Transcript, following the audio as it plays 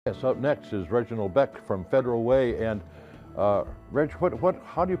Yes, up next is Reginald Beck from Federal Way. And Reg,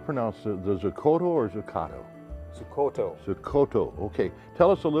 how do you pronounce the Zucotto or Zuccotto? Zucotto. Zucotto. Okay, tell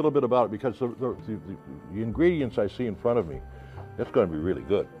us a little bit about it, because the ingredients I see in front of me, it's going to be really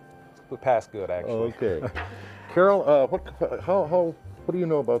good. We passed good, actually. Okay, Carol, what do you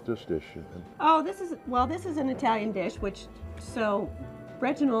know about this dish? Oh, this is an Italian dish, so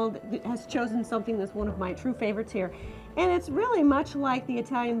Reginald has chosen something that's one of my true favorites here. And it's really much like the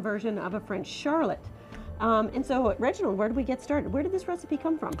Italian version of a French charlotte. And so, Reginald, where do we get started? Where did this recipe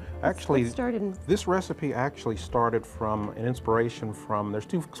come from? Actually, this recipe actually started from an inspiration from, there's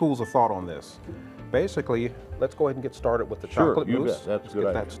two schools of thought on this. Basically, let's go ahead and get started with the chocolate mousse. That's good.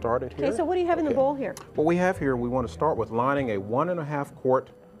 Get that started here. Okay, so what do you have in the bowl here? What we have here, we want to start with lining a 1.5 quart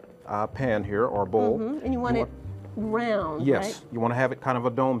pan here, or bowl. And you want it round, yes, right? You want to have it kind of a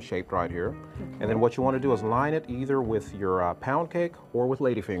dome shaped right here. And then what you want to do is line it either with your pound cake or with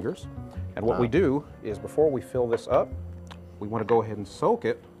ladyfingers. And what we do is, before we fill this up, we want to go ahead and soak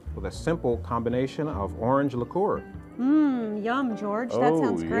it with a simple combination of orange liqueur. Yum, George. That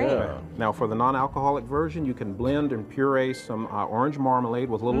sounds great. Yeah. Now, for the non-alcoholic version, you can blend and puree some orange marmalade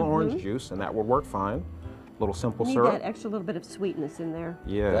with a little orange juice, and that will work fine. Little simple You syrup. need that extra little bit of sweetness in there.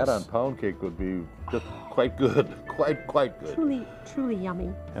 Yes. That on pound cake would be just quite good, quite good. Truly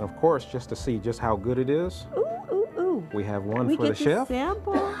yummy. And of course, just to see just how good it is, Ooh, ooh, ooh. we have one We for the get to chef,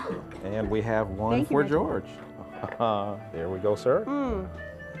 sample. and we have one Thank you, for Reginald. George. There we go, sir. So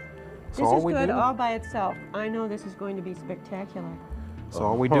This all is we good do, all by itself. I know this is going to be spectacular. So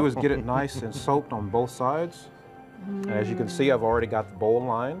all we do is get it nice and soaked on both sides. And as you can see, I've already got the bowl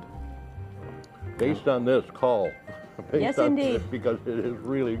lined. Based on this, call. Based Yes, on indeed. this, because it is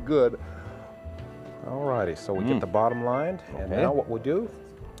really good. Alrighty, so we get the bottom lined, and Okay. now what we'll do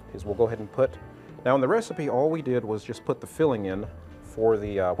is we'll go ahead and put, now in the recipe all we did was just put the filling in for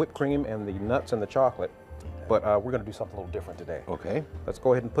the whipped cream and the nuts and the chocolate, but we're going to do something a little different today. Okay. Let's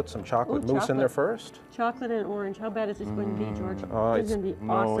go ahead and put some chocolate mousse in there first. Chocolate and orange. How bad is this going to be, George? This is it's- going to be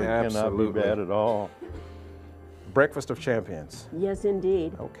No, awesome. it cannot be Absolutely. bad at all. Breakfast of champions. Yes,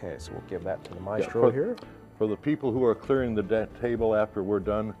 indeed. Okay, so we'll give that to the maestro here. For the people who are clearing the table after we're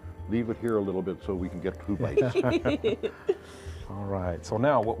done, leave it here a little bit so we can get 2 bites. All right, so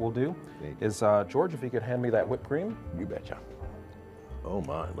now what we'll do is, George, if you could hand me that whipped cream. You betcha. Oh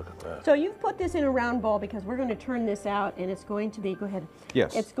my, look at that. So you've put this in a round bowl because we're going to turn this out, and it's going to be, go ahead.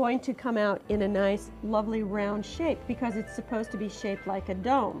 Yes. It's going to come out in a nice, lovely round shape because it's supposed to be shaped like a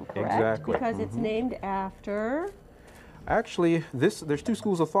dome, correct? Exactly. Because it's named after... Actually, there's two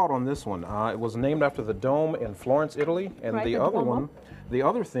schools of thought on this one. It was named after the dome in Florence, Italy, and Right, the the other Duomo. one, the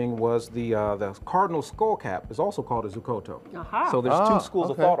other thing was the cardinal skull cap is also called a Zuccotto. Aha. So there's two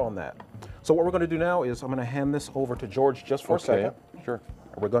schools of okay. thought on that. So what we're going to do now is I'm going to hand this over to George just for a second. Sure.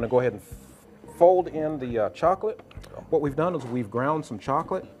 We're going to go ahead and fold in the chocolate. What we've done is we've ground some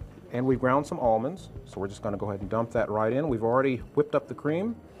chocolate and we've ground some almonds. So we're just going to go ahead and dump that right in. We've already whipped up the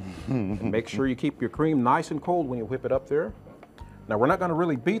cream. And make sure you keep your cream nice and cold when you whip it up there. Now we're not going to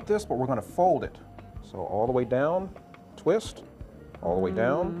really beat this, but we're going to fold it. So all the way down, twist, all the way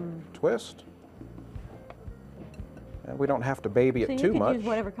down, twist. And we don't have to baby So it you too could much. use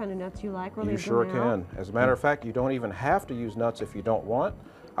whatever kind of nuts you like. Really You sure them out. can. As a matter of fact, you don't even have to use nuts if you don't want.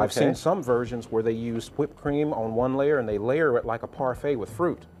 I've seen some versions where they use whipped cream on one layer and they layer it like a parfait with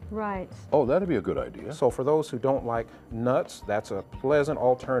fruit. Right. Oh, that'd be a good idea. So for those who don't like nuts, that's a pleasant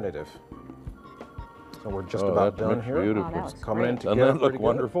alternative. So we're just about that done looks here. beautiful. Oh, that looks It's coming in great. together. Doesn't that look pretty good.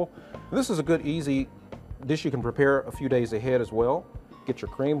 wonderful? This is a good, easy dish you can prepare a few days ahead as well. Get your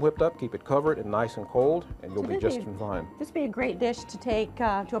cream whipped up, keep it covered and nice and cold, and you'll So be this just is- fine. This would be a great dish to take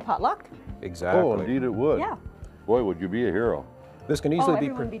to a potluck. Exactly. Oh, indeed it would. Yeah. Boy, would you be a hero. This can Oh, easily be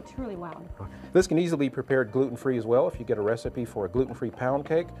everyone would be truly wowed. This can easily be prepared gluten-free as well. If you get a recipe for a gluten-free pound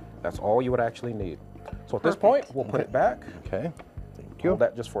cake, that's all you would actually need. So at this point, we'll put it back. Okay. Thank you. Hold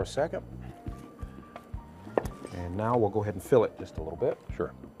that just for a second. And now we'll go ahead and fill it just a little bit.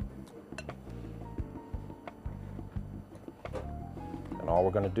 Sure. And all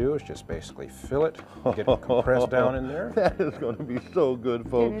we're going to do is just basically fill it, get it compressed down in there. That is going to be so good, It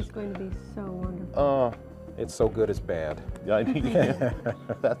folks. is going to be so wonderful. It's so good it's bad.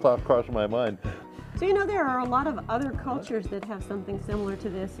 That thought crossed my mind. So you know there are a lot of other cultures that have something similar to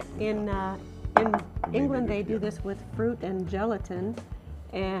this. In England, they do this with fruit and gelatin,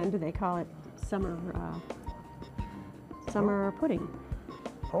 and they call it summer pudding.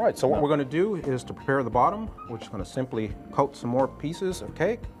 All right, so what we're going to do is to prepare the bottom, we're just going to simply coat some more pieces of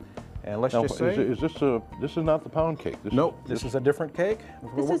cake. And let's Now, just say, is this is not the pound cake? nope, this is a different cake.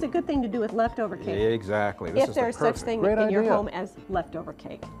 This is a good thing to do with leftover cake. Exactly. This If is there's the such perfect. thing Great in your idea. home as leftover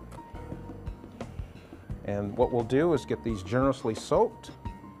cake. And what we'll do is get these generously soaked,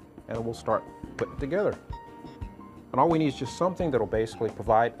 and we'll start putting it together. And all we need is just something that'll basically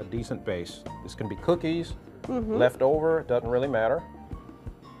provide a decent base. This can be cookies, leftover, it doesn't really matter.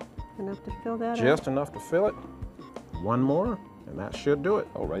 Enough to fill that Just up. enough to fill it. One more, and that should do it.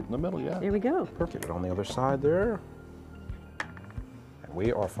 Oh, right in the middle, yeah. There we go. Get it on the other side there. And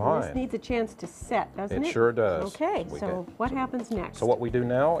we are This fine. needs a chance to set, doesn't it? It sure does. Okay, We so get- what happens next? So what we do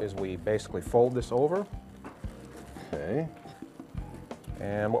now is we basically fold this over, Okay.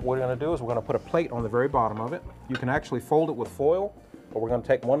 and what we're going to do is we're going to put a plate on the very bottom of it. You can actually fold it with foil, but we're going to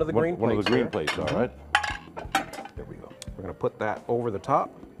take one of the green One plates of the green here. plates, all right. There we go. We're going to put that over the top.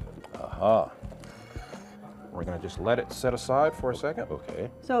 Aha. We're going to just let it set aside for a second. Okay.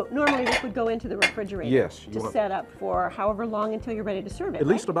 So normally this would go into the refrigerator. Yes, you To wanna- set up for however long until you're ready to serve it. At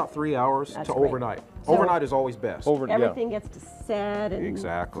least right? about 3 hours That's to great. overnight. So- Overnight is always best. Everything gets to set and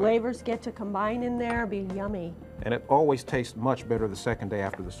Exactly. flavors get to combine in there, be yummy. And it always tastes much better the second day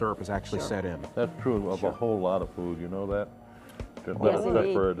after the syrup is actually set in. That's true of a whole lot of food. You know that. Just Yes, let it sit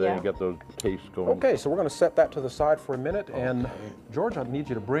indeed, for a day yeah. and get those tastes going. Okay, so we're going to set that to the side for a minute. And George, I need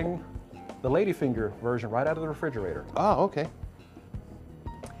you to bring the ladyfinger version right out of the refrigerator. Ah, okay.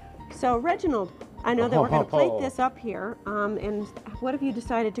 So Reginald, I know that we're going to plate this up here, and what have you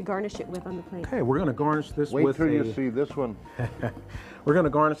decided to garnish it with on the plate? Okay, we're going to garnish this Wait with till a, you see this one. We're going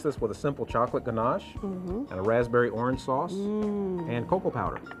to garnish this with a simple chocolate ganache and a raspberry orange sauce and cocoa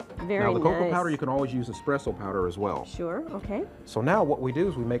powder. Very Now the cocoa nice. powder, you can always use espresso powder as well. Sure, okay. So now what we do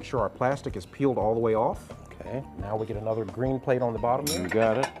is we make sure our plastic is peeled all the way off. Okay. Now we get another green plate on the bottom there. You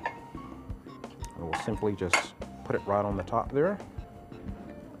got it. And we'll simply just put it right on the top there.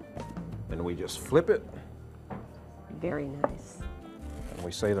 Then we just flip it, Very nice. and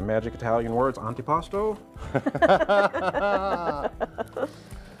we say the magic Italian words, antipasto.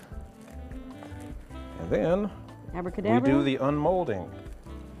 And then we Abracadabra. do the unmolding.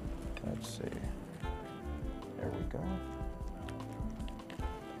 Let's see. There we go.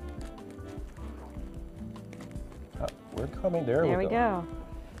 We're coming. There There we we go. go.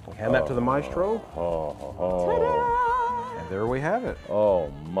 We hand that to the maestro, Oh, Ta-da! and there we have it. oh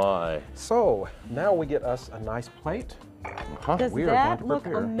my. So now we get us a nice plate, Huh? Does we are going that to look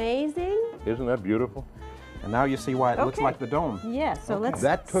prepare. amazing? Isn't that beautiful? and now you see why it looks Okay. like the dome. Yeah, so let's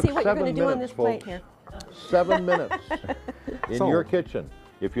That took see what you're 7 going to do on minutes, this plate folks. here. 7 minutes in So- your kitchen.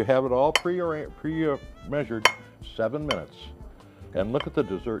 If you have it all pre-measured, 7 minutes. And look at the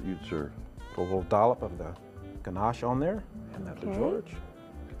dessert you'd serve. Put a little dollop of the ganache on there, and that's Okay. a George.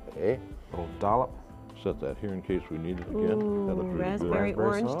 Okay. A little dollop. Set that here in case we need it again. That looks Ooh, really raspberry good.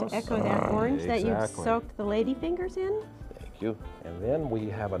 orange sauce. to echo that orange that you've Exactly. soaked the lady fingers in. Thank you. And then we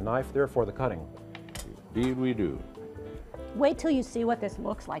have a knife there for the cutting. Indeed we do. Wait till you see what this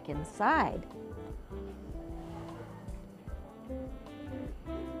looks like inside.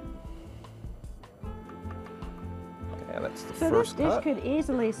 Yeah, that's the So this first dish cut. could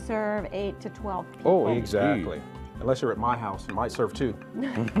easily serve 8 to 12 people. Oh, Exactly. Unless you're at my house, it might serve two.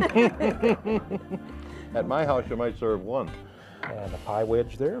 At my house, you might serve one. And a pie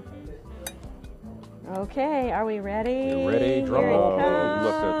wedge there. Okay, are we ready? You're ready, drum Here it roll.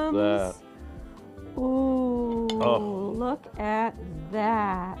 comes. Look at that. Ooh, Oh. look at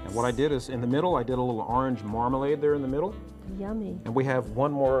that. And what I did is in the middle, I did a little orange marmalade there in the middle. Yummy. And we have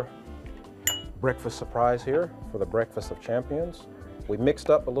one more breakfast surprise here for the Breakfast of Champions. We mixed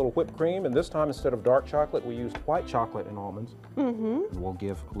up a little whipped cream, and this time instead of dark chocolate, we used white chocolate and almonds. And we'll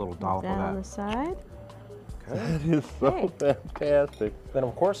give a little dollop That on of the that. side. That is so Okay. fantastic. Then,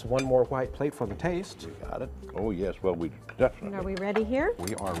 of course, one more white plate for the taste. Got it? Oh, yes. Well, we And definitely. are we ready here?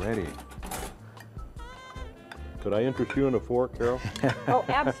 We are ready. Could I interest you in a fork, Carol? Oh,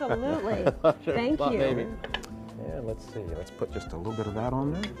 absolutely. Thank Thought you. maybe. And let's see, let's put just a little bit of that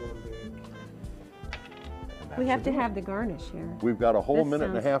on there. And We that have should to do it. have the garnish here. We've got a whole This minute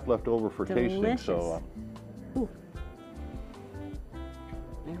and a sounds half left over for tasting, so delicious. Ooh.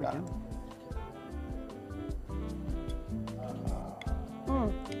 There we go.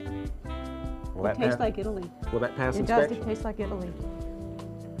 Will that Tastes pass- like Italy. Will that pass It does. inspection? It tastes like Italy.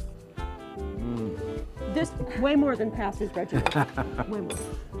 This way more than passes, Reginald. Way more.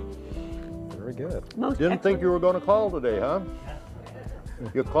 Very good. Most didn't think excellent. you were going to call today, huh?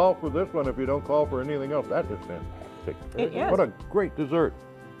 You call for this one if you don't call for anything else. That is fantastic. It is. What a great dessert.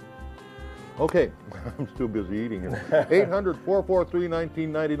 Okay, I'm still busy eating here.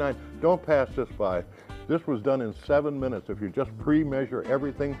 800-443-1999. Don't pass this by. This was done in 7 minutes. If you just pre-measure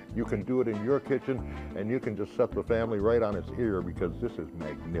everything, you can do it in your kitchen, and you can just set the family right on its ear because this is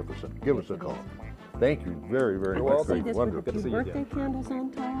magnificent. Give us a call. Thank you very, very You're much. welcome. See this Wonderful. with a few birthday candles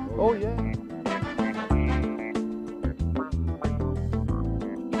on top. Oh, yeah.